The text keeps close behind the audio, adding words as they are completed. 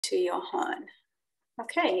to Johan.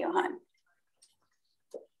 Okay, Johan.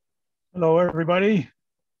 Hello, everybody.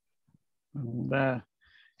 I'm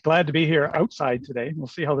glad to be here outside today. We'll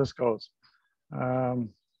see how this goes.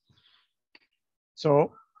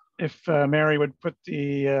 So if Mary would put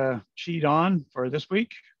the sheet on for this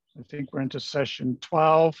week, I think we're into session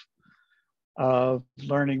 12 of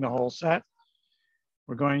learning the whole set.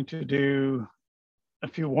 We're going to do a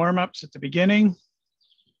few warm-ups at the beginning.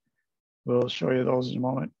 We'll show you those in a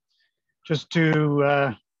moment. Just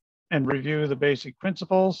to and review the basic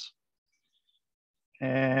principles.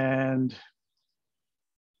 And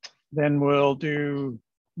then we'll do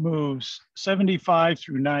moves 75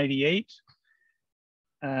 through 98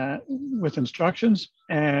 with instructions.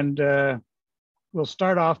 And we'll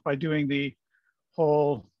start off by doing the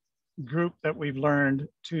whole group that we've learned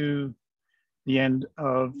to the end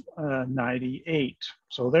of 98.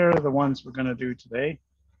 So they're the ones we're going to do today.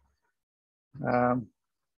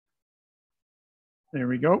 There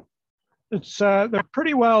we go. It's they're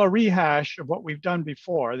pretty well a rehash of what we've done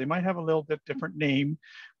before. They might have a little bit different name,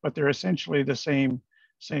 but they're essentially the same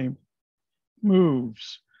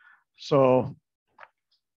moves. So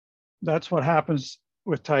that's what happens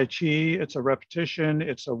with Tai Chi. It's a repetition.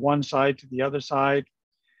 It's a one side to the other side,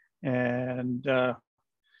 and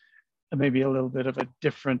maybe a little bit of a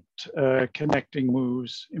different connecting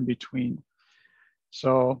moves in between.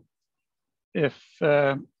 So if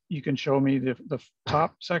you can show me the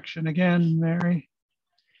top section again, Mary.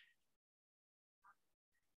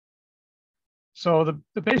 So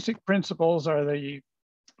the basic principles are the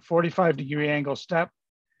 45-degree angle step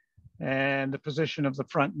and the position of the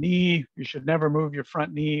front knee. You should never move your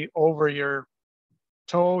front knee over your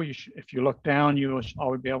toe. If you look down, you will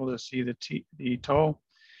always be able to see the toe.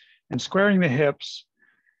 And squaring the hips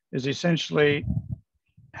is essentially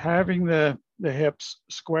having the hips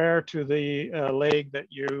square to the leg that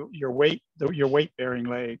your weight bearing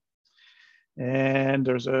leg. And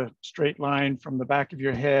there's a straight line from the back of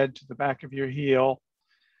your head to the back of your heel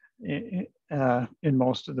in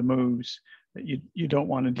most of the moves, that you don't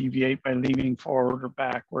want to deviate by leaning forward or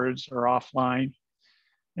backwards or offline.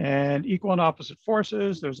 And equal and opposite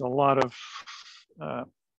forces, there's a lot of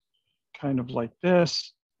kind of like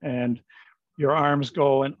this, and your arms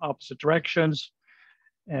go in opposite directions.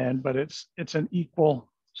 But it's an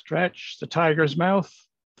equal stretch. The tiger's mouth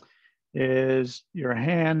is your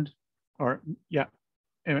hand, and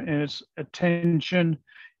it's a tension.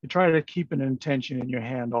 You try to keep an intention in your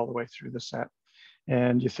hand all the way through the set.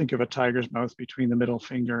 And you think of a tiger's mouth between the middle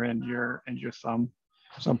finger and your thumb.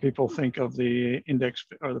 Some people think of the index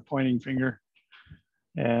or the pointing finger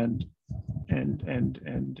and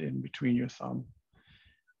in between your thumb.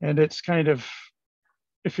 And it's kind of,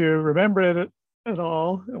 if you remember it at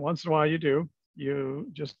all, and once in a while you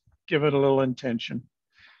just give it a little intention.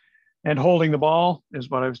 And holding the ball is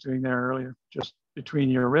what I was doing there earlier, just between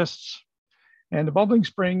your wrists. And the bubbling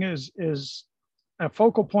spring is a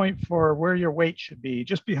focal point for where your weight should be,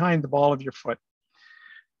 just behind the ball of your foot.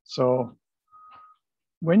 So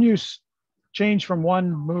when you change from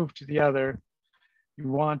one move to the other, you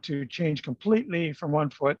want to change completely from one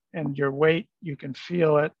foot, and your weight, you can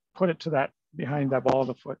feel it, put it to that behind that ball of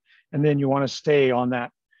the foot, and then you want to stay on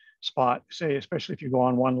that spot, say, especially if you go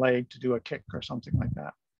on one leg to do a kick or something like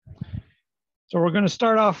that. So we're going to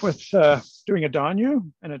start off with doing a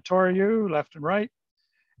danyu and a toryu, left and right,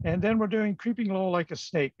 and then we're doing creeping low like a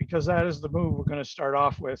snake, because that is the move we're going to start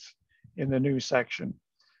off with in the new section,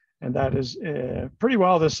 and that is pretty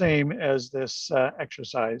well the same as this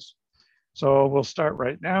exercise. So we'll start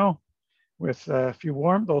right now with a few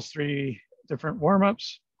those three different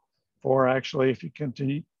warm-ups. For actually, if you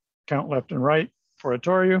continue, count left and right for a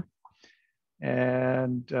toryu.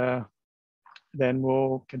 And then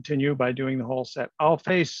we'll continue by doing the whole set. I'll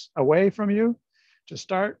face away from you to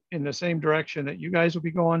start in the same direction that you guys will be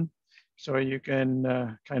going, so you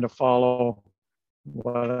can kind of follow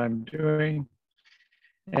what I'm doing.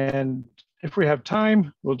 And if we have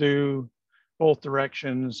time, we'll do both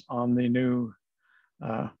directions on the new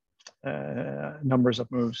numbers of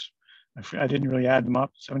moves. I didn't really add them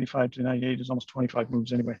up. 75 to 98 is almost 25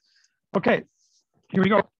 moves anyway. Okay, here we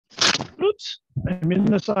go. Oops, I'm in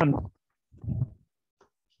the sun.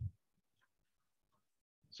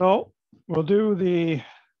 So we'll do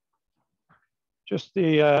just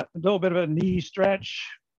the little bit of a knee stretch.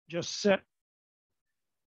 Just sit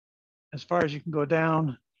as far as you can go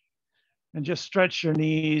down, and just stretch your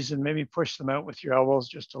knees and maybe push them out with your elbows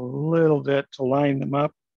just a little bit to line them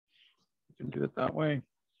up. You can do it that way.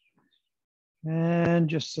 And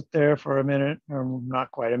just sit there for a minute, or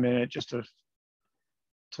not quite a minute, just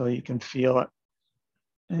till you can feel it.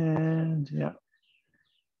 And yeah.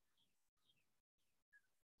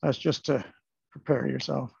 That's just to prepare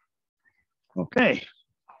yourself. Okay.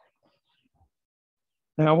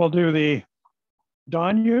 Now we'll do the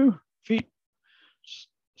Danyu, feet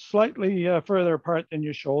slightly further apart than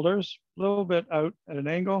your shoulders, a little bit out at an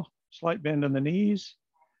angle, slight bend in the knees,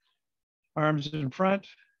 arms in front,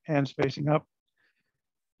 hands facing up.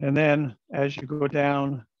 And then as you go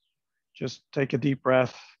down, just take a deep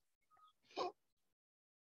breath.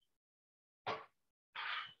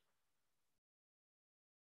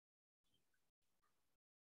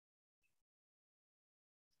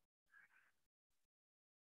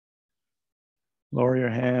 Lower your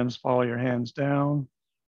hands, follow your hands down,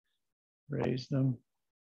 raise them.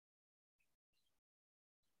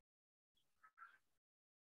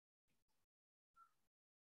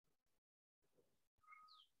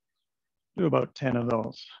 Do about 10 of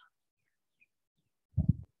those.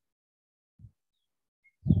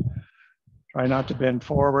 Try not to bend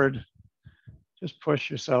forward. Just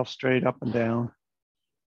push yourself straight up and down.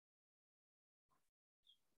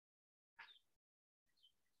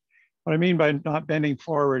 What I mean by not bending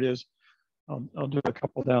forward is, I'll do a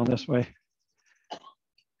couple down this way,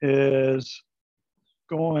 is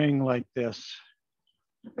going like this.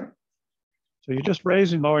 So you just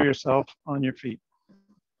raise and lower yourself on your feet.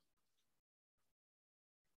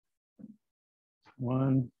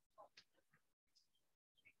 1,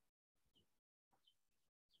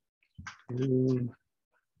 2,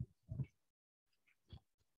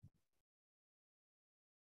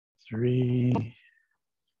 3.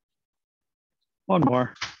 One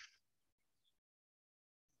more.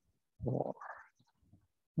 4.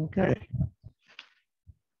 Okay.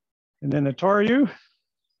 And then the Toryu.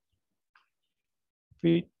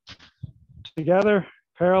 Feet together,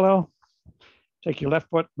 parallel. Take your left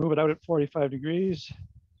foot, move it out at 45 degrees.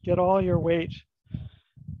 Get all your weight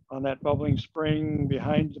on that bubbling spring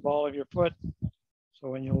behind the ball of your foot. So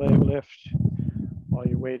when your leg lifts, all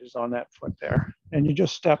your weight is on that foot there. And you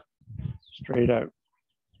just step straight out.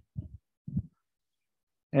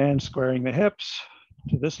 And squaring the hips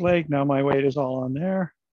to this leg. Now my weight is all on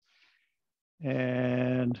there.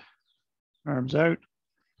 And arms out.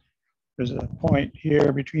 There's a point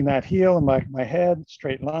here between that heel and my head,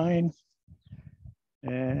 straight line.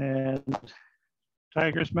 And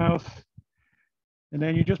tiger's mouth. And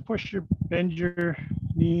then you just bend your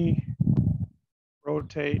knee,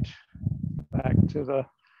 rotate back to the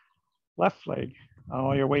left leg.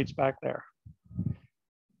 All your weight's back there.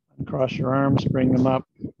 Cross your arms, bring them up,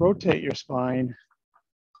 rotate your spine.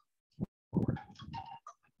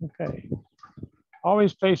 Okay.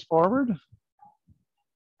 Always face forward.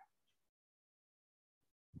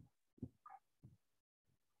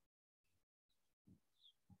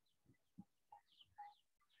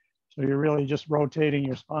 So you're really just rotating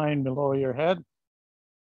your spine below your head.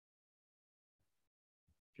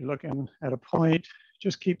 If you're looking at a point,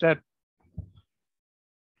 just keep that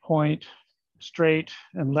point straight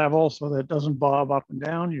and level so that it doesn't bob up and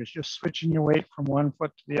down. You're just switching your weight from one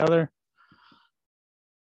foot to the other.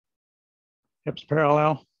 Hips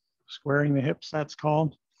parallel, squaring the hips, that's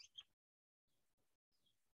called.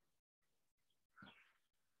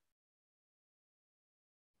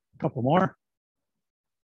 A couple more.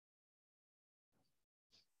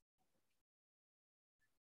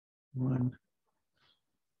 One.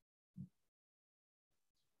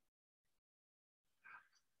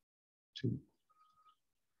 2.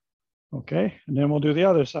 Okay, and then we'll do the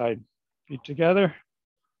other side. Feet together,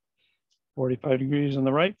 45 degrees on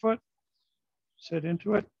the right foot. Sit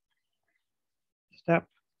into it, step,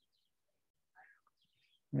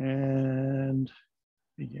 and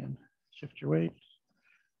begin. Shift your weight,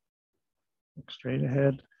 look straight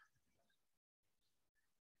ahead,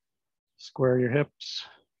 square your hips,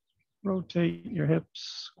 rotate your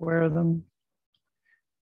hips, square them.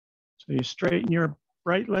 So you straighten your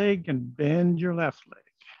right leg and bend your left leg,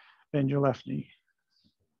 bend your left knee.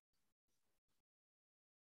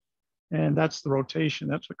 And that's the rotation.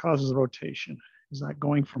 That's what causes the rotation, is that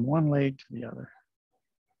going from one leg to the other.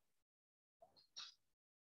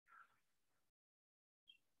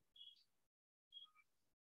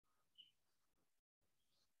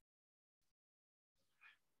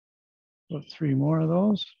 So 3 more of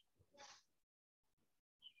those.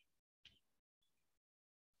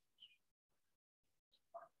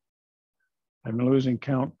 I'm losing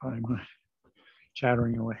count by my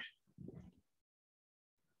chattering away.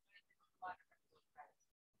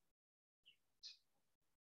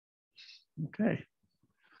 Okay.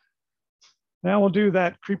 Now we'll do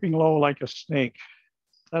that creeping low like a snake.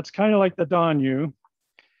 That's kind of like the Danyu,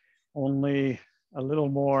 only a little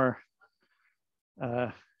more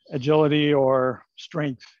agility or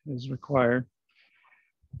strength is required.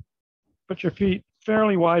 Put your feet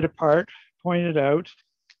fairly wide apart, pointed out,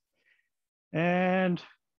 and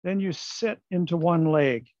then you sit into one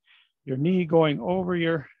leg, your knee going over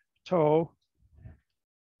your toe,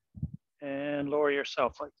 and lower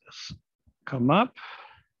yourself like this. Come up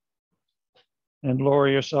and lower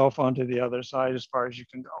yourself onto the other side as far as you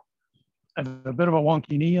can go. I have a bit of a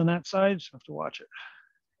wonky knee on that side, so I have to watch it.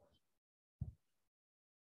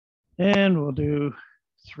 And we'll do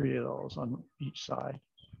 3 of those on each side.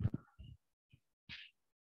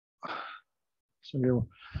 So your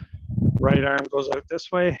right arm goes out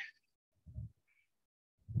this way,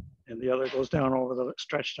 and the other goes down over the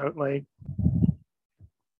stretched out leg.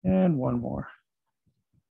 And one more.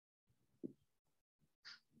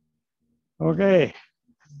 Okay.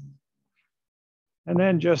 And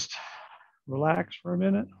then just relax for a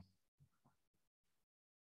minute.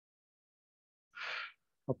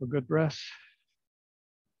 Couple good breaths.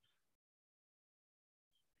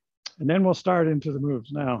 And then we'll start into the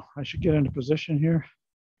moves. Now, I should get into position here.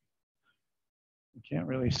 I can't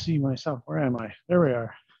really see myself. Where am I? There we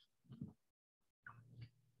are.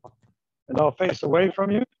 And I'll face away from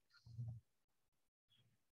you.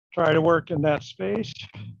 Try to work in that space.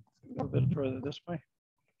 A little bit further this way.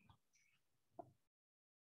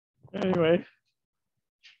 Anyway.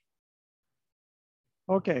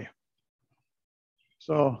 Okay.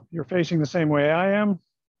 So you're facing the same way I am.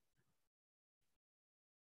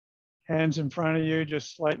 Hands in front of you,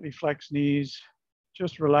 just slightly flex knees.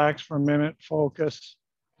 Just relax for a minute, focus.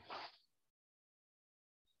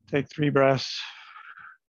 Take 3 breaths.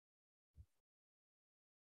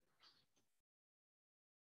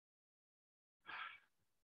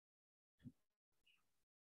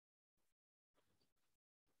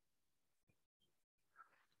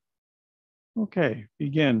 Okay,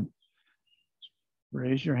 begin.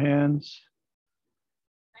 Raise your hands.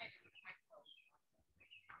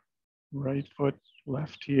 Right foot,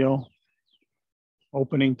 left heel.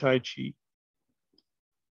 Opening Tai Chi.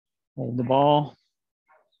 Hold the ball.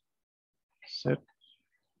 Sit.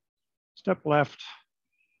 Step left.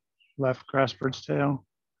 Left cross bird's tail.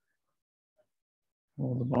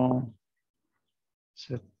 Hold the ball.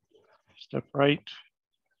 Sit. Step right.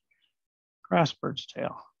 Cross bird's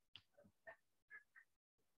tail.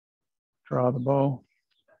 Draw the bow.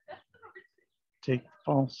 Take the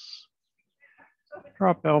pulse.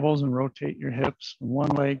 Drop elbows and rotate your hips from one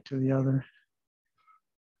leg to the other.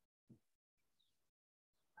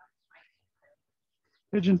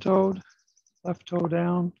 Pigeon-toed, left toe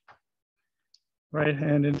down, right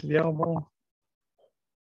hand into the elbow.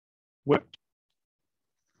 Whip.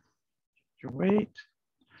 Your weight.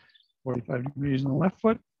 45 degrees on the left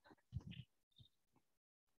foot.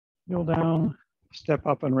 Heel down, step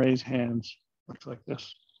up and raise hands. Looks like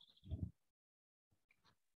this.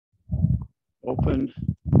 Open,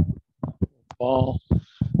 ball,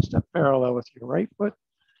 step parallel with your right foot.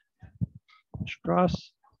 Push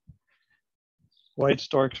across. White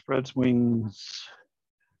stork spreads wings.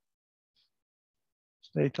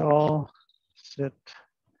 Stay tall, sit.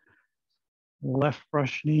 Left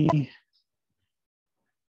brush knee.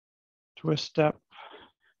 Twist step.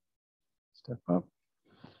 Step up.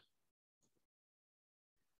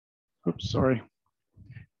 Oops, sorry.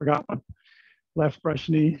 Forgot one. Left brush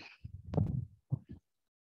knee.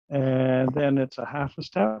 And then it's a half a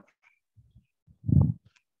step.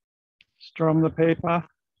 Strum the paper.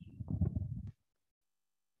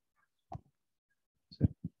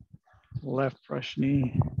 Left brush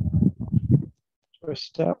knee. Twist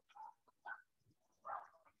step.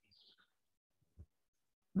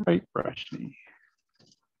 Right brush knee.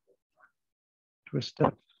 Twist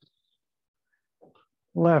step.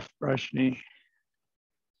 Left brush knee.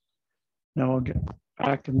 Now we'll get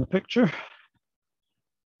back in the picture.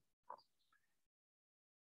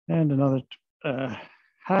 And another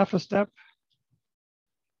half a step.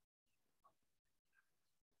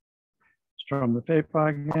 Strum the paper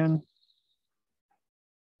again.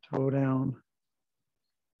 Toe down.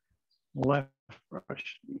 Left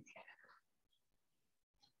brush knee.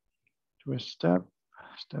 Twist step.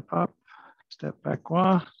 Step up. Step back.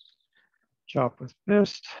 Chop with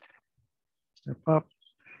fist. Step up.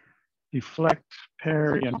 Deflect,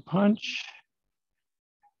 parry, and punch.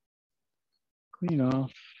 Clean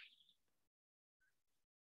off.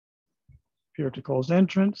 Verticals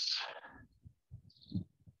entrance.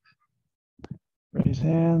 Raise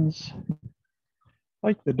hands.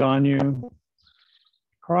 Like the Danyu.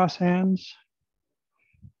 Cross hands.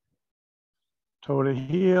 Toe to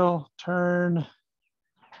heel, turn.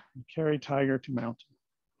 And carry tiger to mountain.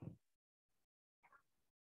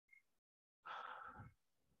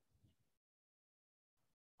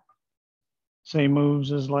 Same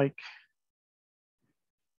moves as like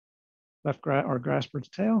left grasp bird's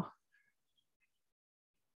tail.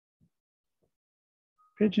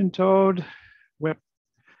 Pigeon-toed, whip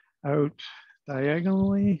out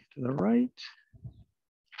diagonally to the right,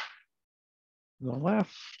 to the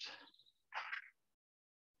left,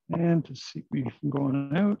 and to keep me from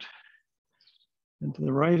going out, and to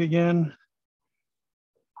the right again,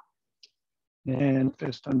 and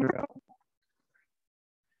fist under elbow.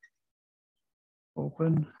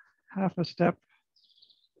 Open, half a step,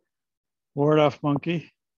 ward off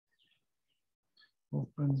monkey,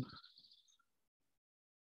 open.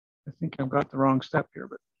 I think I've got the wrong step here,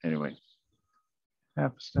 but anyway,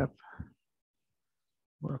 half a step.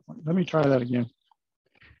 Let me try that again.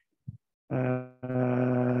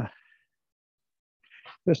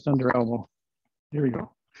 Fist under elbow. Here we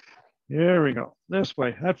go. Here we go. This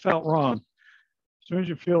way. That felt wrong. As soon as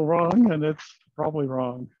you feel wrong, then it's probably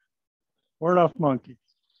wrong. Ward off monkey.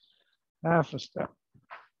 Half a step.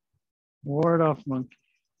 Ward off monkey.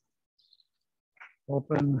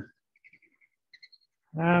 Open.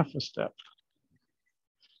 Half a step.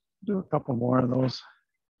 Do a couple more of those.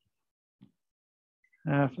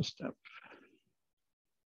 Half a step.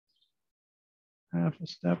 Half a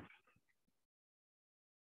step.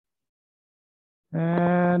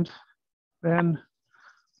 And then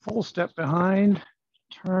full step behind,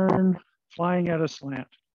 turn, flying at a slant.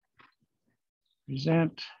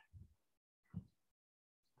 Present.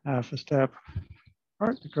 Half a step.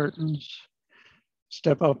 Part the curtains.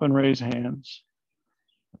 Step up and raise hands.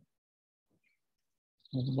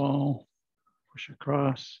 Hold the ball. Push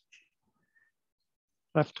across.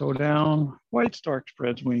 Left toe down. White Stork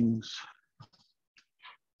spreads wings.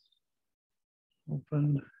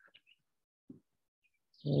 Open.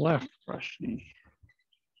 Left brush knee.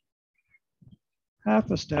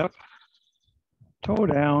 Half a step. Toe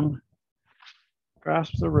down.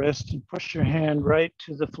 Grasp the wrist and push your hand right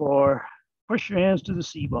to the floor. Push your hands to the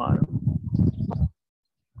sea bottom.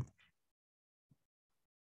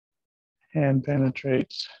 Hand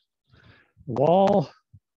penetrates the wall.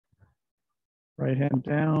 Right hand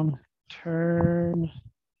down, turn,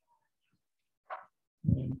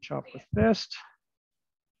 and chop with fist.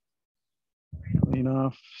 Clean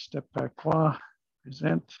off, step back qua,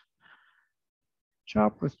 present.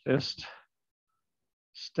 Chop with fist,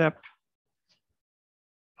 step,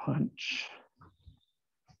 punch.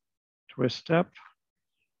 Twist step,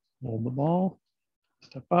 hold the ball,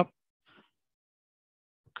 step up,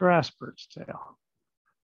 grasp bird's tail.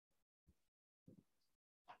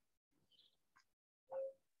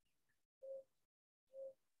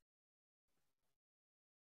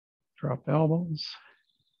 Drop elbows.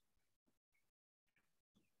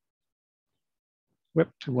 Whip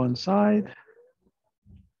to one side.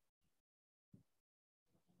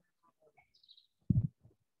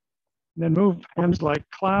 Then move hands like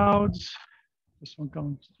clouds. This one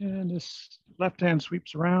comes in, this left hand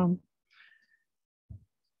sweeps around.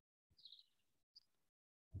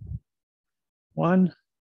 One,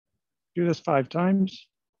 do this 5 times.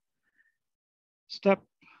 Step,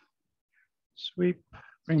 sweep,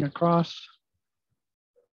 bring across.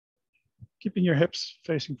 Keeping your hips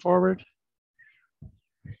facing forward.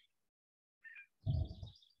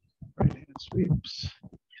 Right hand sweeps.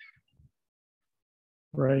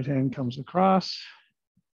 Right hand comes across.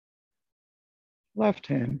 Left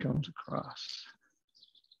hand comes across.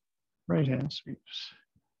 Right hand sweeps.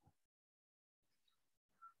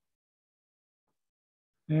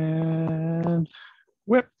 And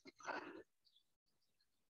whip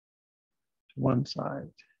to one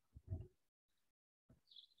side.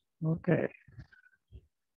 Okay.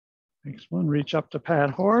 Next one, reach up to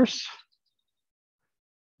pat horse.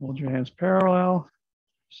 Hold your hands parallel.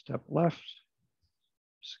 Step left.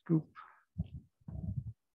 Scoop.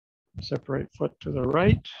 Separate foot to the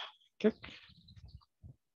right. Kick.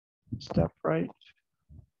 Step right.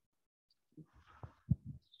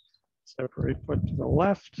 Separate foot to the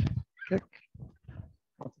left. Kick.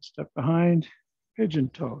 Step behind. Pigeon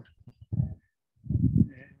toed.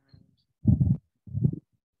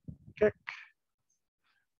 Kick.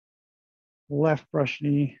 Left brush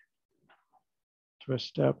knee. Twist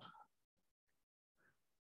step.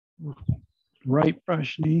 Right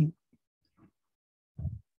brush knee.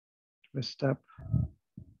 Twist step.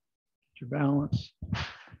 Get your balance.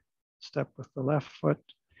 Step with the left foot.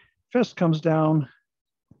 Fist comes down.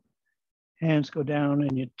 Hands go down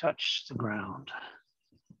and you touch the ground.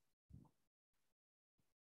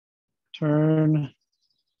 Turn.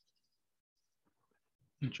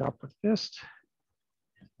 And chop with fist.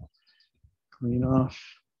 Clean off.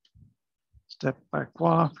 Step back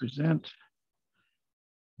qua, present.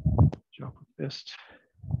 Chop with fist.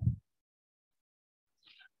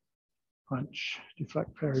 punch,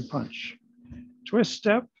 deflect, parry, punch. Twist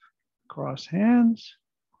step, cross hands.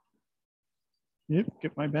 Yep,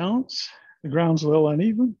 get my balance. The ground's a little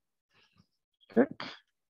uneven. Kick.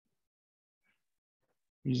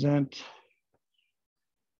 Present.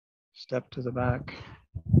 Step to the back.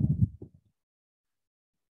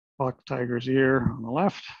 Lock tiger's ear on the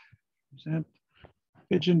left. Present.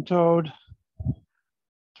 Pigeon toed.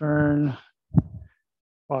 Turn.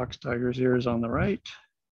 Box tiger's ears on the right.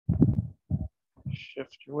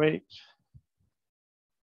 Shift your weight.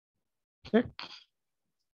 Kick.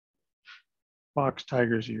 Box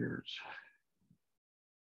tiger's ears.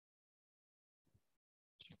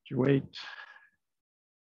 Shift your weight.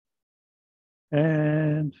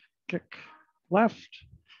 And kick left.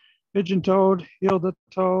 Pigeon toed, heel to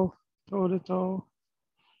toe to toe.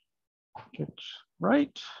 Kicks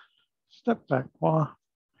right. Step back paw.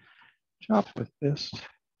 Chop with fist.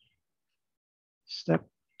 Step,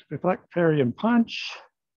 deflect, parry, and punch.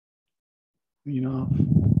 Lean off.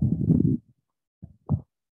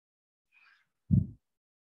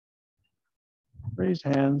 Raise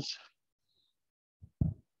hands.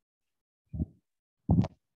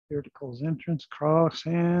 Verticals entrance, cross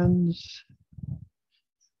hands.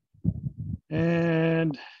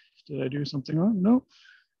 And did I do something wrong? Nope.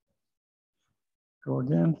 Go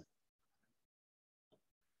again.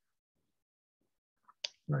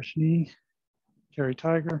 Rush knee, carry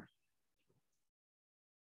tiger.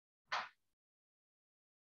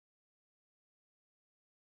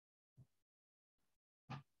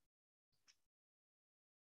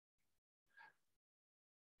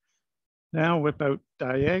 Now whip out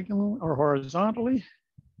diagonal or horizontally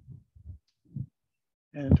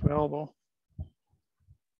and to elbow.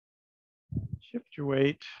 Shift your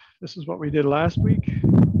weight. This is what we did last week.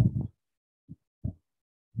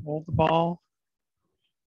 Hold the ball.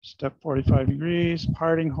 Step 45 degrees,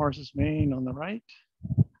 parting horse's mane on the right.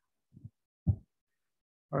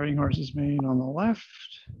 Parting horse's mane on the left.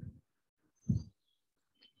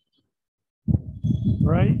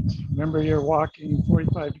 Right. Remember, you're walking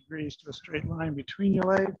 45 degrees to a straight line between your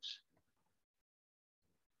legs.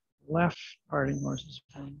 Left, parting horse's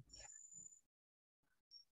mane.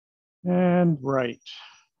 And right.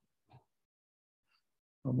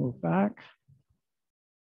 We'll move back.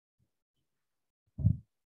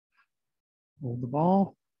 Hold the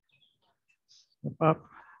ball. Step up.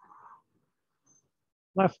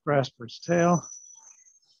 Left, grasp for its tail.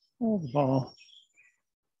 Hold the ball.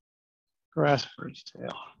 Grasp for its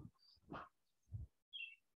tail.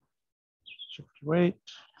 Shift your weight.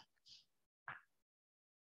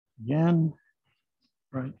 Again,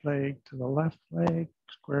 right leg to the left leg,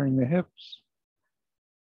 squaring the hips.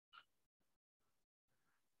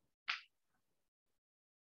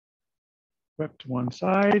 Whip to one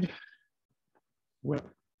side, whip.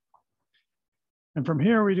 And from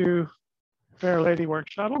here we do fair lady work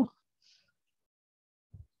shuttle.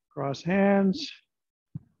 Cross hands,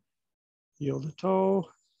 heel to toe,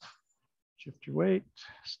 shift your weight,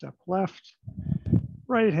 step left.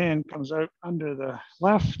 Right hand comes out under the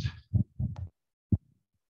left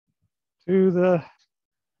to the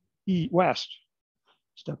west.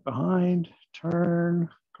 Step behind, turn,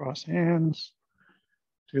 cross hands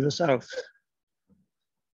to the south.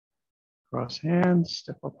 Cross hands,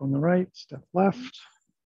 step up on the right, step left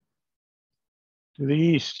to the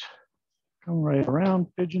east. Come right around,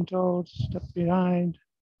 pigeon toed, step behind,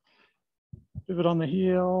 pivot on the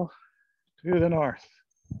heel to the north.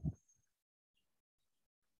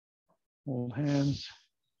 Hold hands,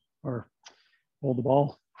 or hold the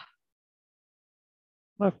ball.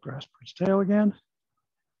 Left grasp for its tail again.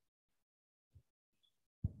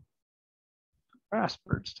 Grasp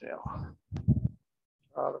for its tail.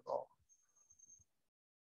 Draw the ball.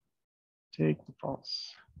 Take the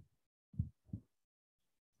pulse.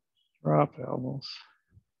 Drop elbows.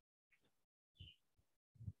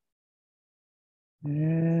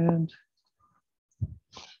 And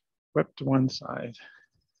whip to one side.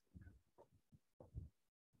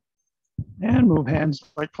 And move hands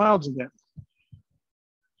like clouds again.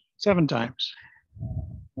 7 times.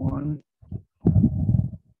 1,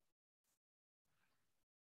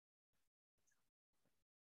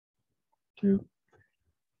 2.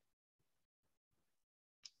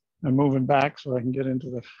 I'm moving back so I can get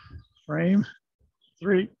into the frame.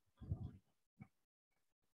 3.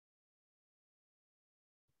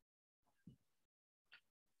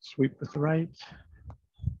 Sweep with the right.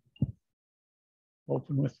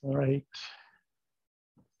 Open with the right.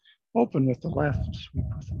 Open with the left, sweep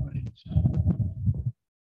with the right.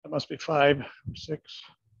 That must be 5 or 6.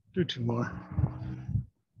 Do 2 more.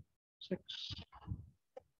 6.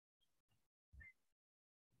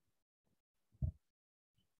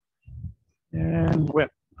 and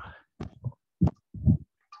whip.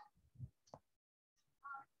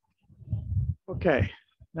 Okay,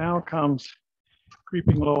 now comes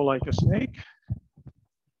creeping low like a snake.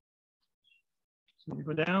 So you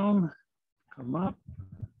go down, come up.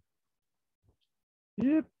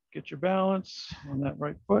 Yep, get your balance on that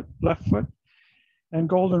right foot, left foot, and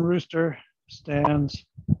golden rooster stands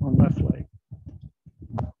on left leg.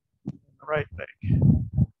 The right leg.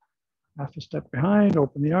 Half a step behind,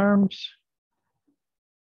 open the arms.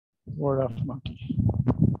 Ward off monkey.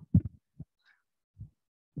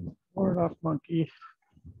 Ward off monkey.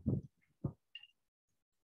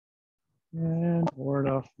 And ward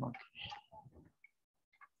off monkey.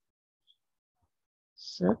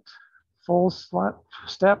 Sit, full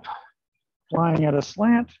step, flying at a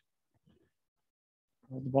slant.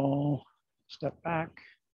 Hold the ball, step back.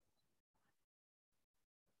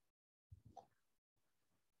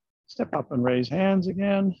 Step up and raise hands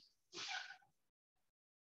again.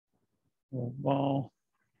 Hold the ball,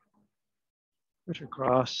 push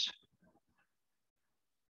across.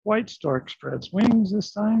 White stork spreads wings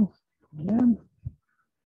this time. Again.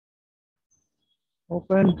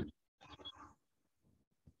 Open.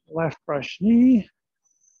 Left brush knee.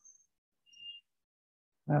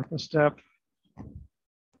 Half a step.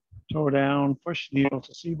 Toe down, push needle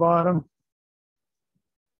to C bottom.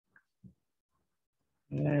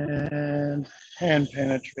 And hand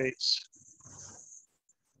penetrates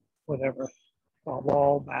whatever,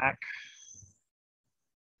 wall back.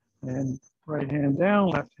 And right hand down,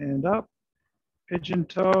 left hand up. Pigeon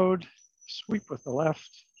toed, sweep with the left.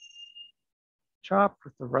 Chop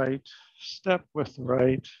with the right, step with the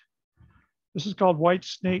right. This is called white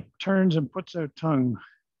snake, turns and puts out tongue.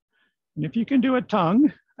 And if you can do a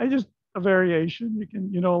tongue, a variation, you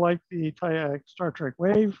can, like the Star Trek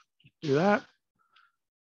wave, do that.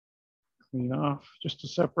 Clean off just to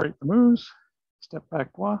separate the moves. Step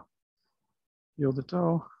back, qua, heel the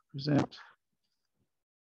toe, present,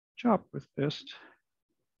 chop with fist,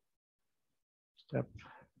 step,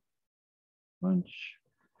 punch,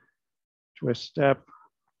 twist step,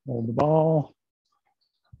 hold the ball,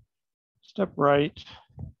 step right,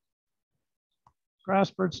 grass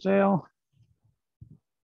bird's tail,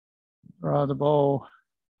 draw the bow,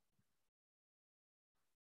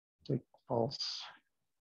 take the pulse,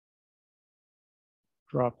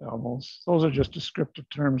 drop elbows. Those are just descriptive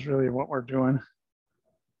terms really of what we're doing.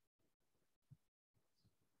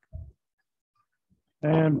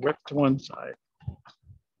 And whip to one side.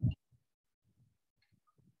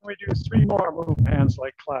 We do 3 more move hands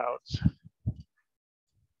like clouds.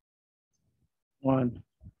 1,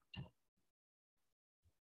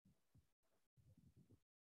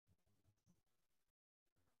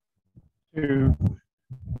 2,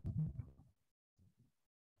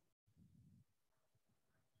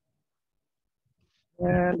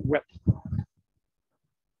 and whip.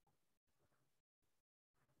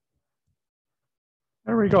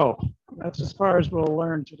 There we go. That's as far as we'll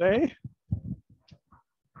learn today.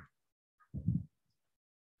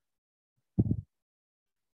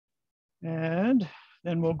 And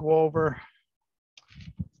then we'll go over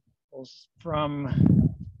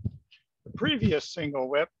from the previous single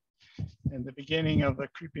whip and the beginning of the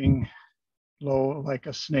creeping low like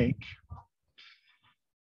a snake.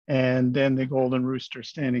 And then the golden rooster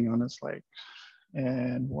standing on its legs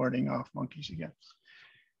and warding off monkeys again.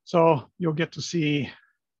 So you'll get to see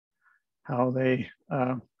how they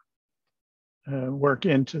work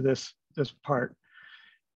into this part.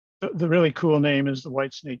 The really cool name is the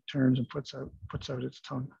white snake turns and puts out its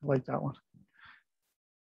tongue. I like that one.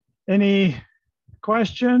 Any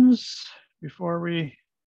questions before we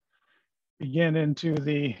begin into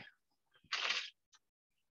the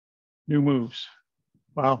new moves?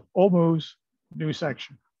 Well, old moves, new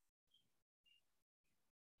section.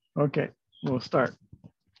 Okay, we'll start.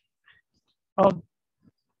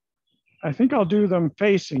 I think I'll do them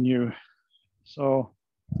facing you, so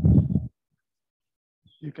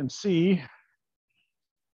you can see,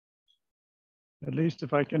 at least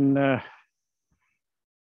if I can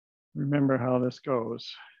remember how this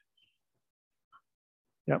goes.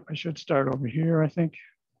 Yep, I should start over here, I think.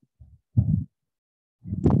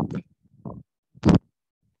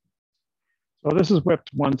 So this is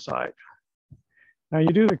whipped one side. Now you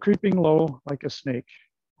do the creeping low like a snake.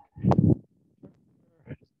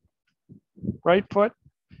 Right foot,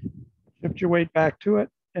 shift your weight back to it,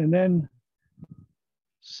 and then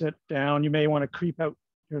sit down. You may want to creep out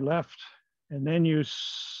your left, and then you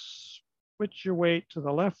switch your weight to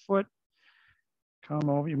the left foot, come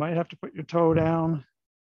over. You might have to put your toe down,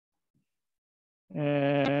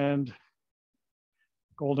 and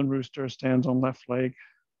golden rooster stands on left leg.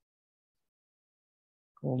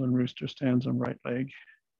 Golden Rooster Stands on right leg.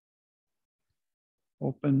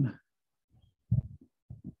 Open,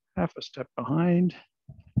 half a step behind.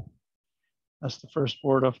 That's the first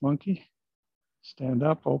board off monkey. Stand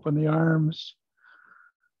up, open the arms.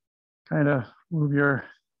 Kind of move your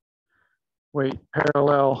weight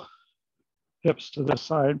parallel, hips to this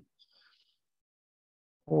side.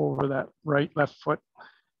 Over that right, left foot,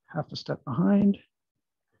 half a step behind.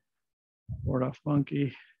 Board off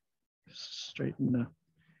monkey. Straighten the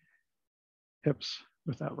hips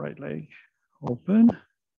with that right leg. Open.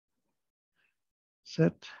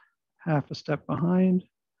 Sit, half a step behind.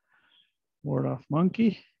 Board off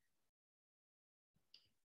monkey.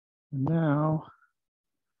 And now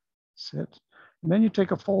sit. And then you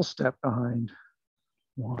take a full step behind.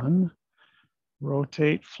 One.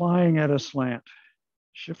 Rotate, flying at a slant.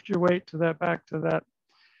 Shift your weight to that back to that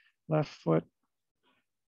left foot.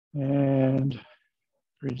 And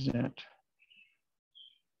present.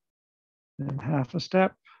 Then half a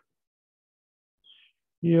step.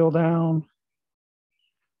 Heel down.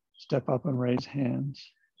 Step up and raise hands.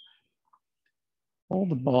 Hold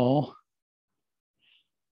the ball.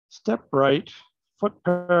 Step right, foot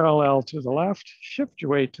parallel to the left. Shift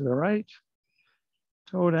your weight to the right.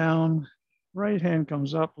 Toe down. Right hand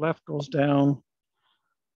comes up, left goes down.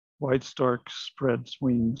 White stork spreads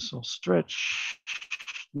wings. So stretch.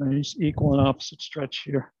 Nice equal and opposite stretch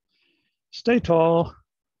here. Stay tall.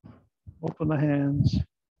 Open the hands.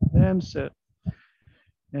 Then sit.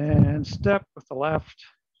 And step with the left.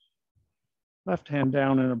 Left hand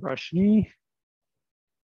down in a brush knee.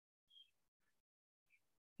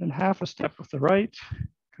 And half a step with the right.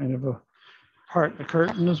 Kind of a part the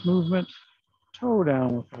curtains movement. Toe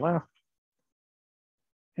down with the left.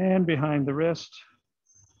 Hand behind the wrist.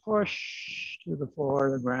 Push to the floor,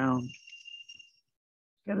 the ground.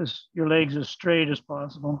 Get your legs as straight as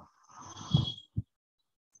possible.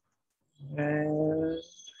 And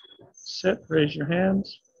sit, raise your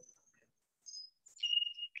hands.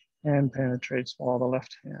 Hand penetrates all the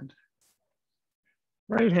left hand.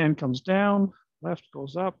 Right hand comes down, left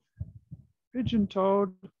goes up. Pigeon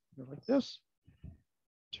toed, like this.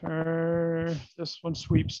 Turn, this one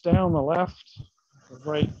sweeps down the left. The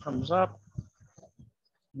right comes up.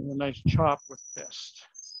 And a nice chop with fist.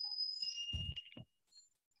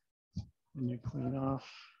 And you clean off.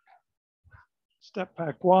 Step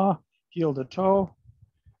back wah, heel to toe,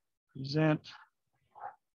 present,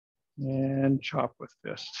 and chop with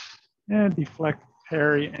fist. And deflect,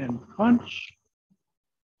 parry, and punch.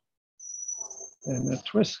 And a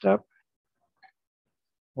twist step.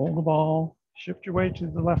 Hold the ball, shift your weight to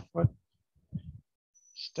the left foot.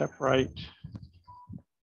 Step right,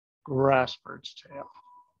 grass bird's tail.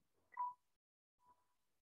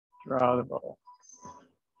 Draw the bow.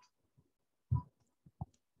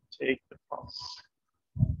 Take the pulse.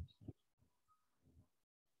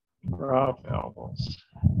 Drop elbows.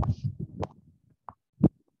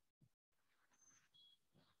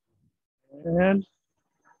 And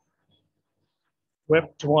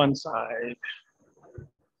whip to one side.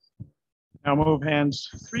 Now move hands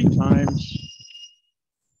 3 times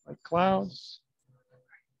like clouds.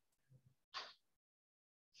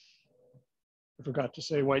 I forgot to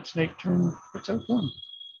say white snake turn. What's that one?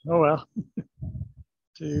 Oh well.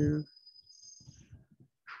 2.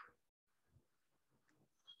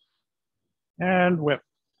 And whip.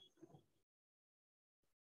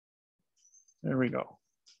 There we go.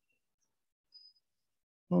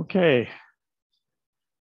 Okay.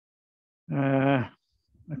 I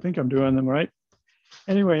think I'm doing them right.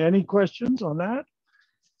 Anyway, any questions on that?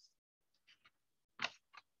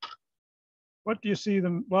 What do you see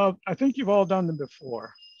them? Well, I think you've all done them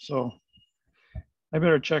before, so I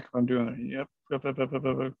better check if I'm doing it. Yep.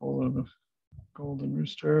 Golden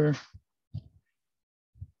rooster.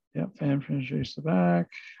 Yep, fan finish the back.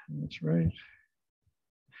 That's right.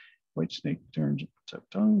 White snake turns up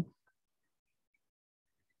tongue.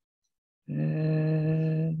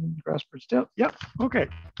 And grass bird's tail. Yep, okay,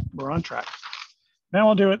 we're on track. Now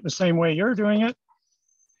I'll do it the same way you're doing it.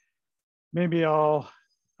 Maybe I'll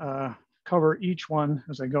cover each one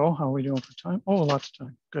as I go. How are we doing for time? Oh, lots of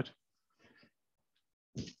time, good.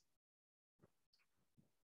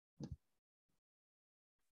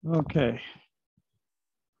 Okay.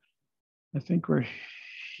 I think we're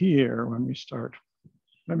here when we start.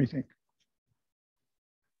 Let me think.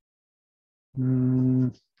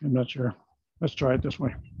 I'm not sure. Let's try it this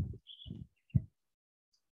way.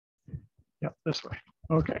 Yep, this way.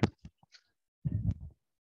 Okay.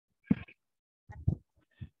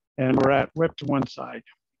 And we're at whip to one side,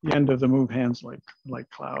 the end of the move hands like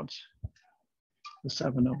clouds, the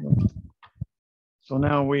 7 of them. So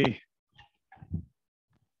now we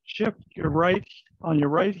shift your right on your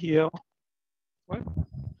right heel. What?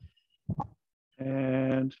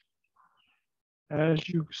 And as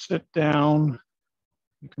you sit down,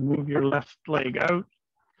 you can move your left leg out,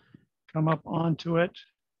 come up onto it,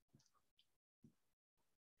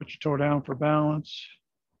 put your toe down for balance.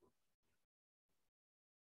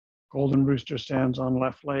 Golden Rooster Stands on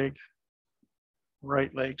left leg,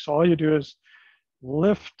 right leg. So all you do is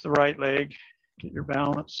lift the right leg, get your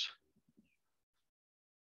balance.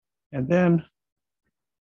 And then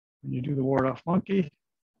when you do the ward off monkey,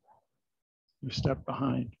 you step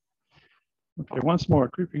behind. Okay, once more,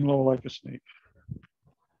 creeping low like a snake.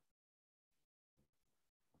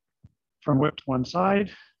 From whip to one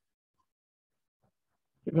side,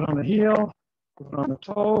 pivot on the heel, pivot on the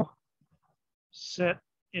toe, sit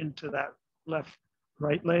into that left,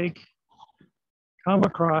 right leg, come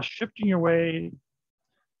across, shifting your weight,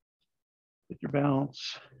 get your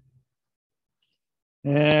balance.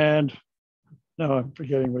 And no, I'm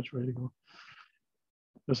forgetting which way to go.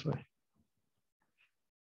 This way.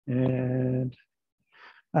 And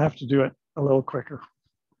I have to do it a little quicker.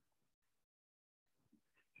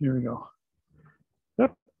 Here we go.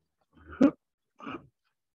 Yep.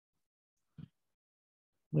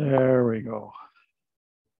 There we go.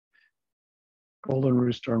 Golden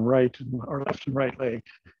Rooster on right or left and right leg.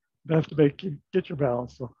 You have to get your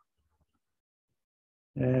balance though.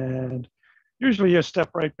 And usually you step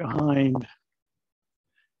right behind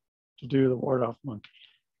to do the ward off monkey.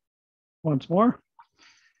 Once more,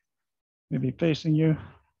 maybe facing you.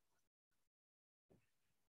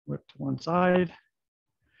 Whip to one side,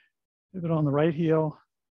 pivot on the right heel,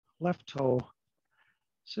 left toe,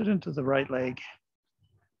 sit into the right leg,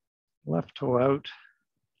 left toe out,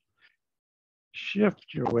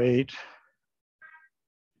 shift your weight,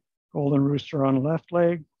 Golden Rooster on the left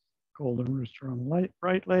leg, Golden Rooster on the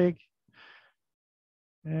right leg,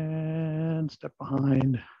 and step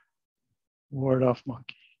behind, ward off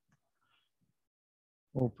monkey.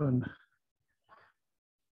 Open,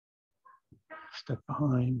 step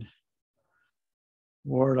behind,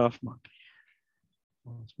 ward off monkey.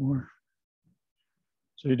 Once more.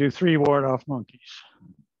 So you do 3 ward off monkeys.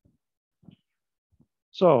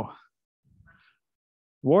 So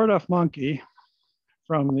ward off monkey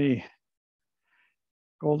from the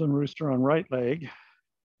Golden Rooster on right leg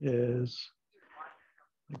is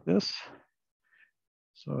like this.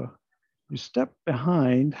 So you step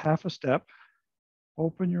behind half a step,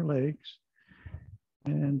 open your legs,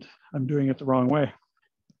 and I'm doing it the wrong way.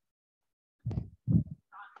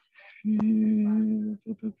 I'm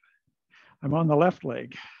on the left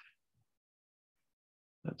leg.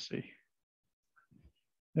 Let's see.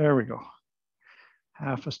 There we go.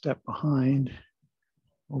 Half a step behind,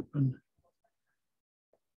 open.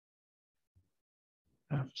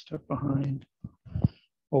 Half a step behind,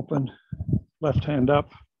 open. Left hand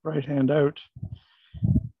up, right hand out.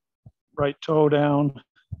 Right toe down,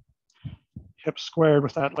 hips squared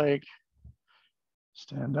with that leg.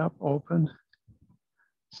 Stand up, open,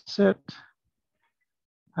 sit,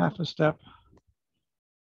 half a step,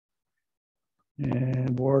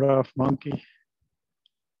 and ward off monkey.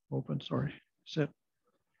 Open, sorry, sit.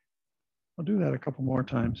 I'll do that a couple more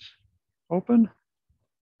times. Open,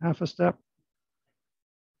 half a step,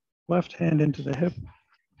 left hand into the hip,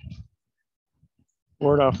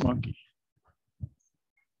 ward off monkey.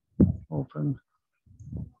 Open,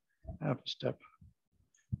 half a step,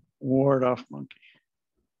 ward off monkey.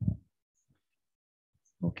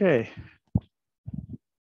 Okay,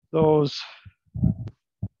 those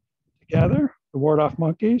together, the ward off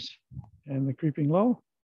monkeys and the creeping low,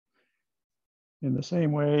 in the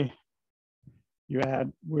same way you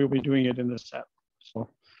add, we'll be doing it in this set. So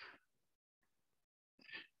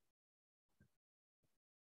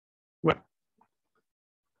whip,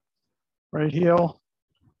 right heel,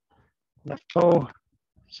 left toe,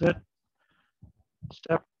 sit,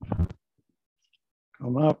 step,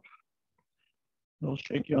 come up, a little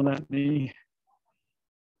shaky on that knee,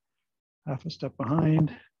 half a step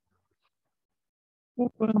behind,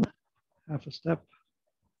 open, half a step,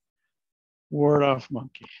 ward off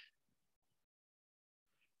monkey.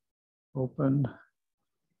 Open,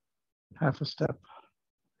 half a step,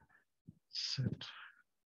 sit,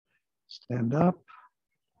 stand up,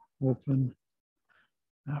 open,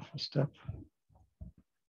 half a step,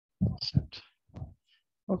 sit.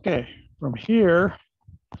 Okay, from here,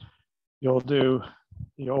 you'll do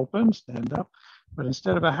the open, stand up, but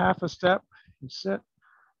instead of a half a step, you sit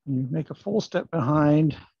and you make a full step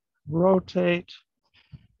behind, rotate,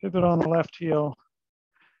 pivot on the left heel,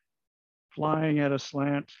 flying at a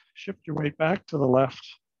slant, shift your weight back to the left,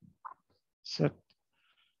 sit,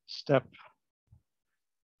 step,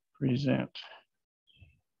 present.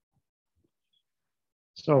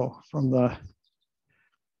 So from the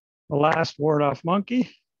last ward off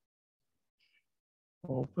monkey,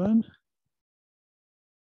 open,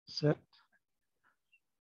 sit,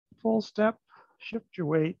 full step, shift your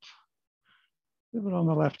weight, pivot on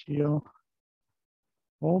the left heel,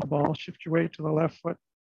 hold the ball, shift your weight to the left foot,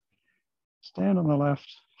 stand on the left,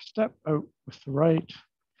 step out with the right,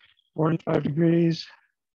 45 degrees,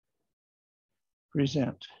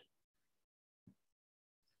 present.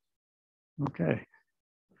 Okay.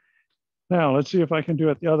 Now let's see if I can do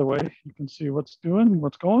it the other way. You can see what's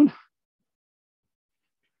going.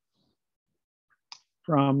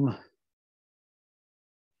 From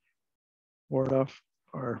ward off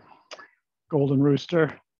or golden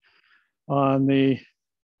rooster on the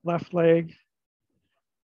left leg,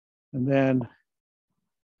 and then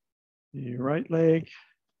the right leg,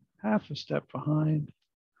 half a step behind.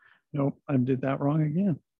 Nope, I did that wrong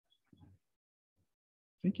again.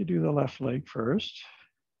 I think you do the left leg first.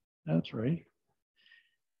 That's right.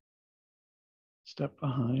 Step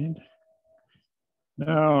behind.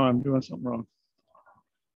 No, I'm doing something wrong.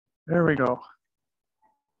 There we go.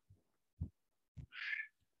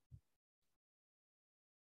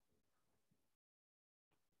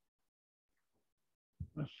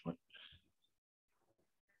 Left foot.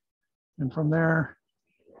 And from there,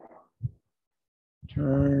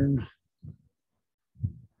 turn,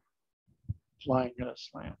 flying at a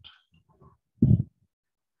slant.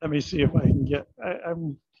 Let me see if I can get,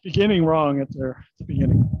 I'm beginning wrong at the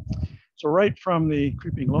beginning. So right from the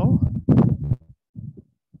creeping low,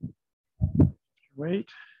 weight,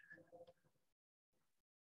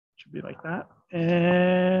 should be like that,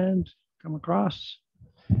 and come across,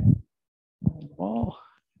 hold the ball,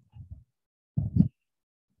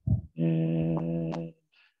 and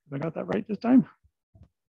have I got that right this time?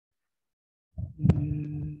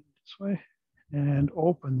 And this way, and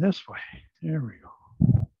open this way. There we go.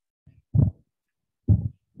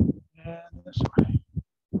 And this way.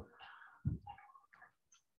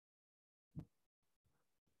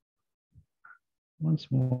 Once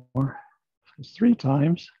more, just 3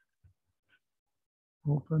 times.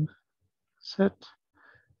 Open, sit,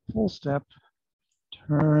 full step,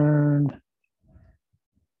 turn,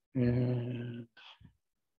 and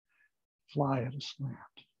fly at a slant.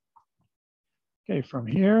 Okay, from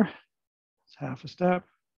here, it's half a step,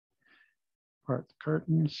 part the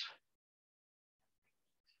curtains,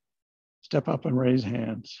 step up and raise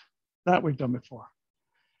hands. That we've done before.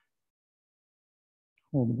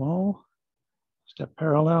 Hold the ball, step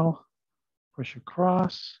parallel, push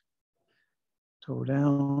across, toe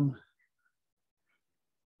down,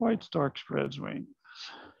 white stork spreads wings.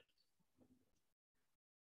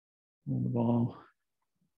 Hold the ball,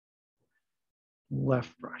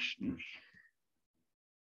 left brush knee.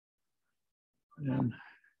 Then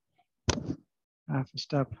half a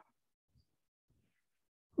step,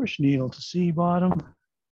 push needle to C bottom.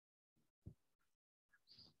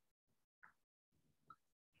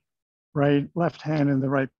 Right, left hand in the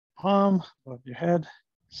right palm above your head,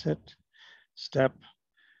 sit, step,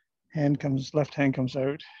 left hand comes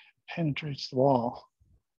out, penetrates the wall.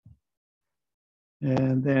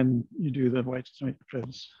 And then you do the white snake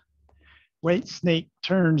turns. White snake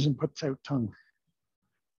turns and puts out tongue.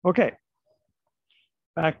 Okay,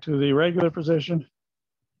 back to the regular position.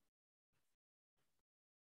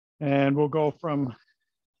 And we'll go from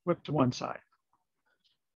whip to one side.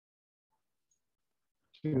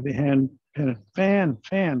 To the hand, fan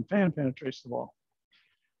penetrates the wall.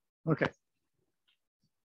 Okay.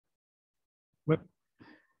 Whip.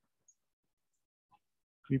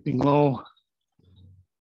 Creeping low.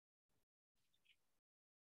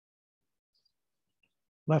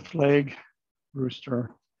 Left leg,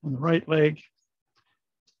 rooster on the right leg.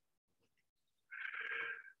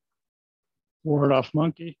 Ward off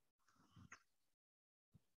monkey.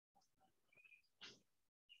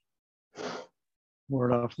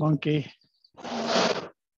 Ward off monkey.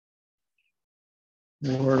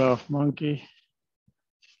 Ward off monkey.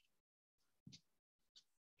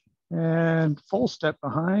 And full step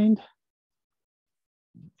behind.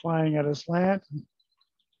 Flying at a slant.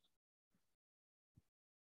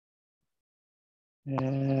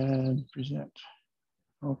 And present.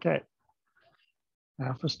 Okay.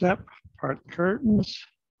 Half a step, part the curtains.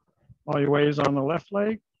 All your weight is on the left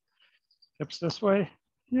leg. Hips this way,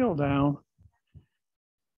 heel down.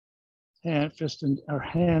 Hand, fist, or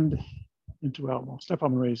hand into elbow. Step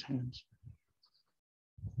on the raised hands.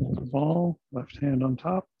 Hold the ball, left hand on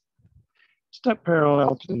top. Step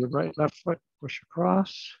parallel to the right, left foot, push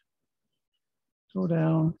across. Go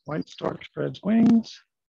down, white stork spreads wings.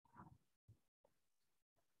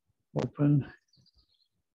 open,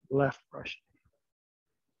 left brush.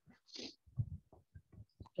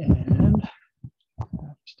 And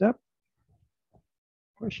half step,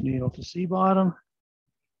 push needle to C bottom.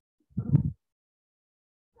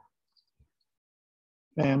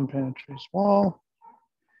 Fan penetrates wall.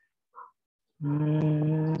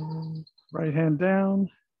 And right hand down.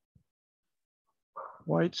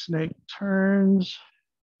 White snake turns,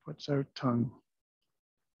 puts out tongue.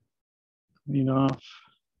 Clean off,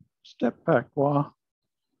 step back wah.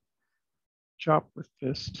 Chop with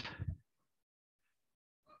fist.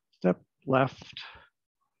 Step left.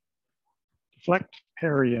 Deflect,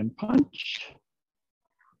 parry, and punch.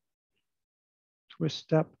 Twist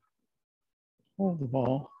step. Hold the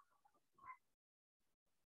ball.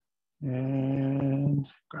 And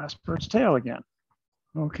grasp for its tail again.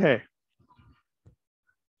 Okay.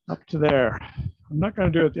 Up to there. I'm not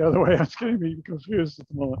going to do it the other way. It's getting me confused at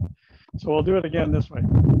the moment. So we'll do it again this way.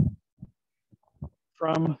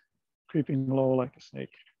 From creeping low like a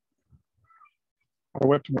snake. Or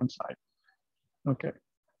whip to one side. Okay.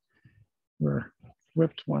 We're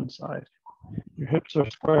whipped one side. Your hips are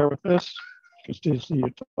square with this. You can still see your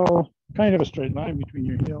toe. Kind of a straight line between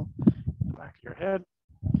your heel and the back of your head.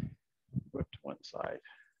 Whip to one side.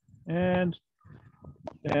 And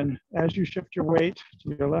then as you shift your weight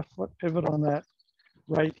to your left foot, pivot on that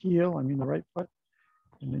right heel, the right foot.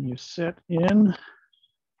 And then you sit in,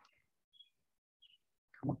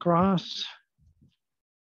 come across.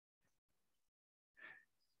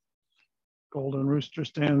 Golden Rooster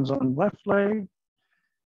Stands on left leg,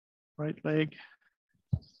 right leg.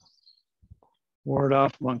 Ward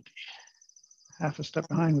off monkey. Half a step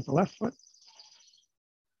behind with the left foot.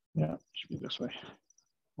 Yeah, should be this way.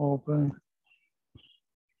 Open.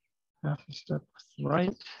 Half a step with the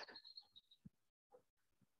right.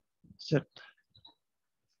 Sit.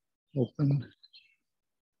 Open.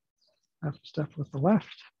 Half a step with the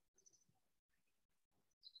left.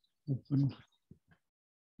 Open.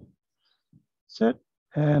 Sit.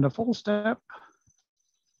 And a full step.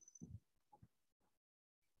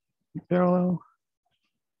 Keep parallel.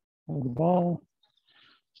 Hold the ball.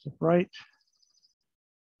 Step right.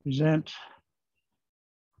 Present.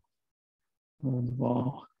 Hold the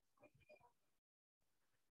ball.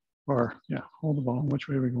 Or, yeah, hold the ball. Which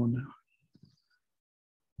way are we going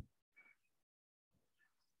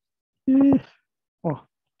now? Oh,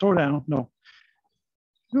 toe down. No.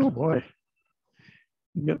 Oh boy.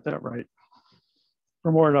 You get that right.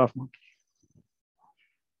 From ward off monkey.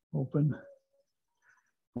 Open.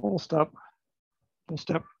 Full step. Full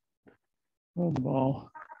step. Hold the ball.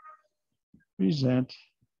 Present.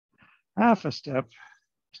 Half a step.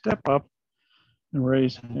 Step up and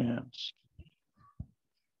raise hands.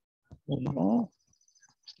 Hold the ball.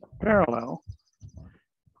 Step parallel.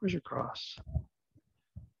 Push across.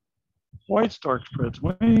 White stork spreads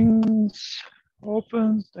wings.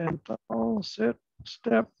 Open. Stand tall. Sit.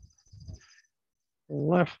 Step.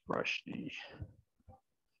 Left brush knee.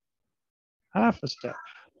 Half a step.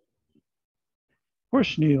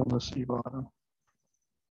 Push needle to C bottom.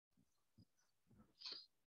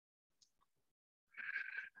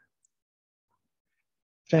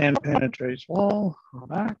 Fan penetrates wall, go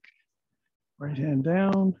back. Right hand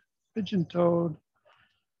down, pigeon toed.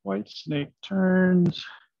 White snake turns.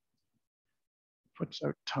 Puts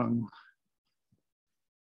out tongue.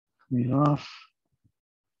 Clean off.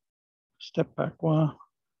 Step back wah.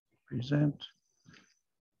 Present.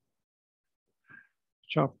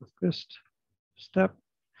 Chop with fist. Step.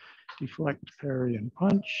 Deflect, parry, and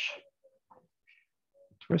punch.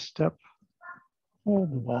 Twist step.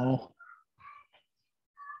 Hold the ball.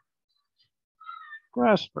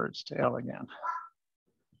 Grasp for its tail again.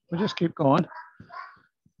 We just keep going.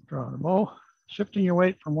 Draw the bow. Shifting your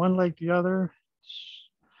weight from one leg to the other.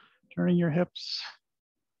 Turning your hips.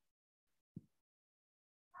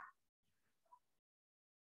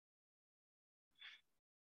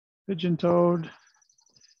 Pigeon toed.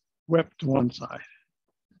 Whip to one side.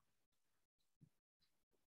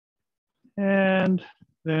 And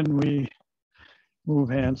then we move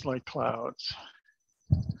hands like clouds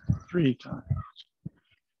 3 times.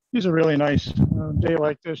 These are really nice. On a day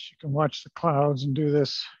like this, you can watch the clouds and do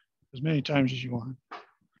this as many times as you want.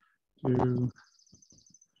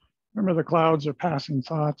 Remember, the clouds are passing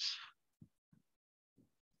thoughts.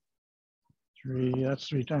 3, that's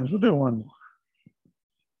 3 times. We'll do one more.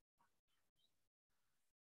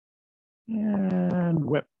 And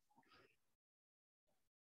whip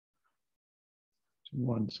to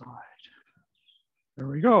one side. There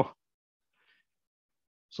we go.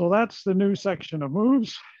 So that's the new section of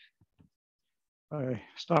moves. If I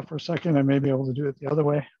stop for a second, I may be able to do it the other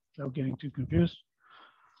way without getting too confused.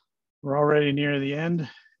 We're already near the end.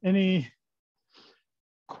 Any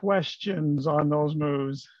questions on those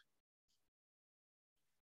moves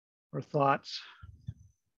or thoughts?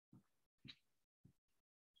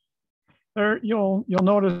 There, you'll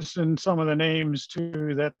notice in some of the names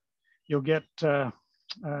too that you'll get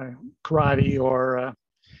karate or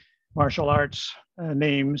martial arts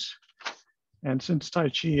names. And since Tai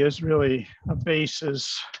Chi is really a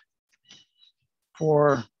basis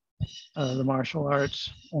for the martial arts,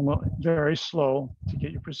 very slow to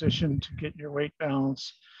get your position, to get your weight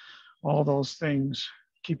balance, all those things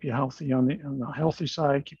keep you healthy on the healthy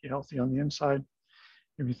side, keep you healthy on the inside.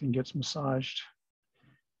 Everything gets massaged.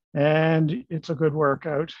 And it's a good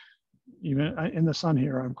workout. Even in the sun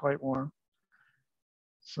here, I'm quite warm.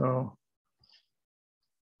 So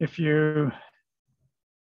if you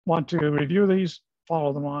want to review these,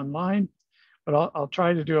 follow them online, but I'll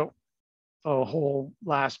try to do a whole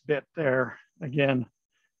last bit there again,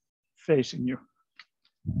 facing you.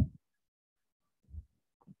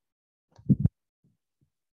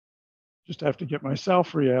 Just have to get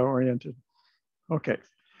myself reoriented. Okay,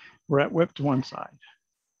 we're at whip to one side.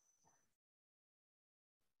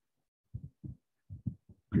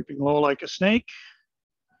 Creeping low like a snake.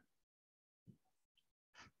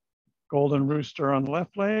 Golden rooster on the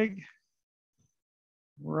left leg.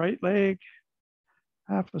 Right leg.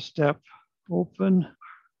 Half a step. Open.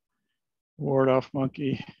 Ward off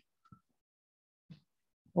monkey.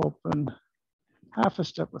 Open. Half a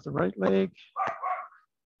step with the right leg.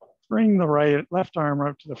 Bring the left arm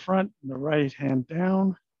up to the front and the right hand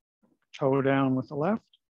down. Toe down with the left.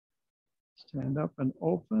 Stand up and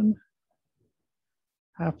open.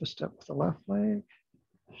 Half a step with the left leg.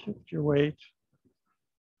 Shift your weight.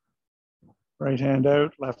 Right hand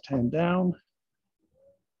out, left hand down.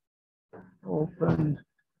 Open,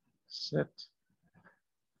 sit.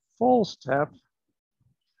 Full step.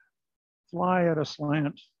 Fly at a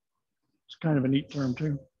slant. It's kind of a neat term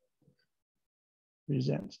too.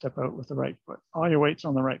 Present, step out with the right foot. All your weight's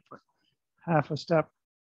on the right foot. Half a step.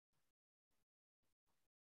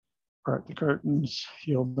 Part the curtains,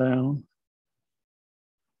 heel down.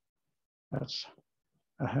 That's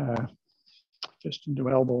a fist into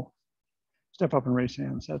elbow. Step up and raise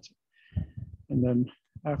hands, that's it. And then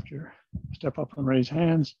after step up and raise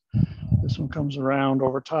hands, this one comes around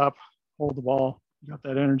over top, hold the ball. You got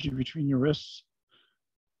that energy between your wrists.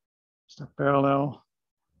 Step parallel,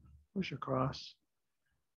 push across,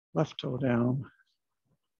 left toe down.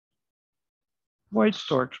 White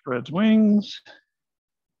stork spreads wings,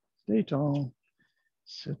 stay tall,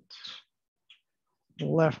 sit.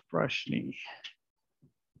 Left brush knee.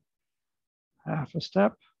 Half a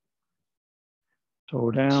step, toe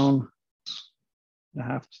down, a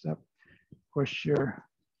half step. Push your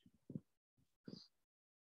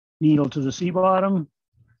needle to the C bottom.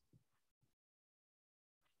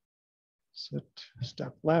 Sit,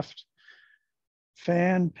 step left.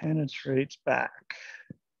 Fan penetrates back.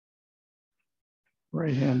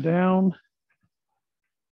 Right hand down.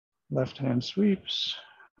 Left hand sweeps.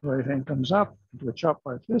 Right hand comes up, twitch up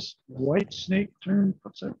like this. White snake turn,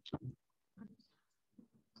 puts out.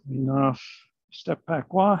 Lean off, step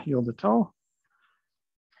back, wah, heel to toe.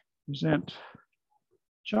 Present,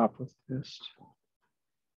 chop with fist.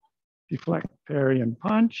 Deflect, parry, and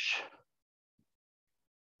punch.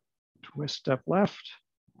 Twist, step left,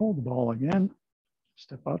 hold the ball again.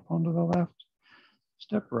 Step up onto the left,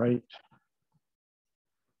 step right.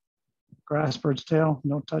 Grass bird's tail,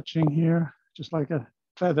 no touching here, just like a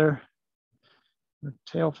feather, the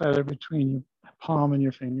tail feather between your palm and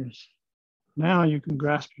your fingers. Now you can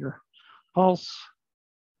grasp your pulse,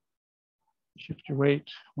 shift your weight,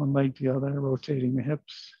 one leg to the other, rotating the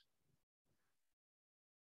hips.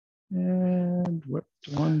 And whip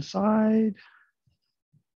to one side,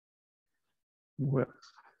 whip.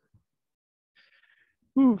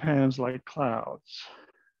 Move hands like clouds.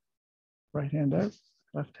 Right hand out,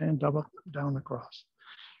 left hand double down across.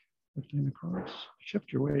 Left hand across,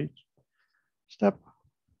 shift your weight, step,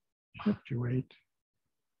 shift your weight.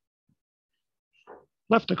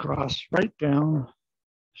 Left across, right down,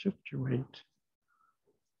 shift your weight.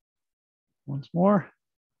 Once more.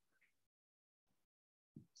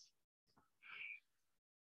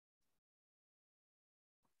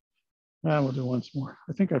 And we'll do once more.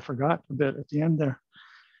 I think I forgot a bit at the end there.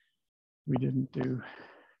 We didn't do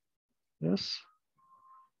this.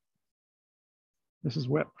 This is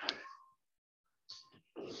whip.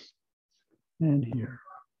 And here.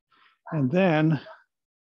 And then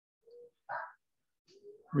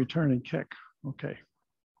return and kick. Okay.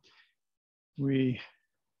 We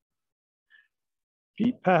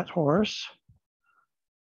Pete Pat horse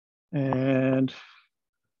and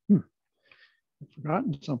I've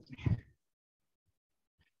forgotten something.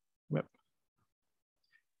 Whip.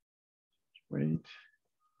 Wait.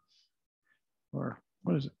 Or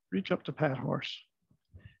what is it? Reach up to pat horse.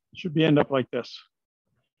 Should be end up like this.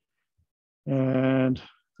 And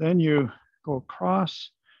then you go across,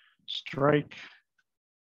 strike,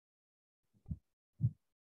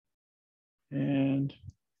 and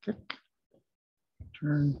kick,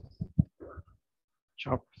 turn,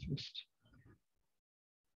 chop twist.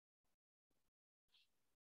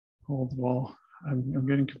 Hold the ball. I'm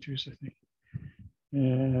getting confused, I think.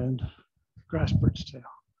 And grass bird's tail.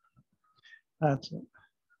 That's it.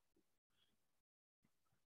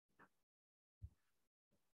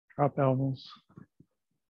 Drop elbows.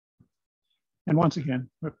 And once again,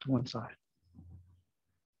 whip to one side.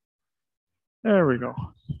 There we go.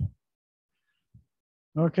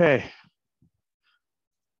 Okay.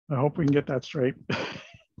 I hope we can get that straight.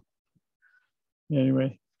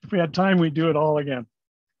 Anyway, if we had time, we'd do it all again.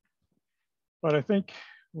 But I think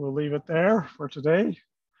we'll leave it there for today.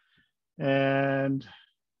 And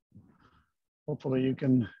hopefully you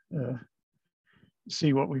can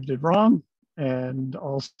see what we did wrong. And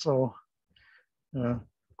also,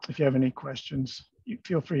 if you have any questions, you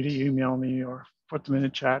feel free to email me or put them in the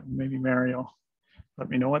chat, and maybe Mary will let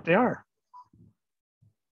me know what they are.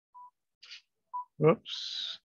 Whoops.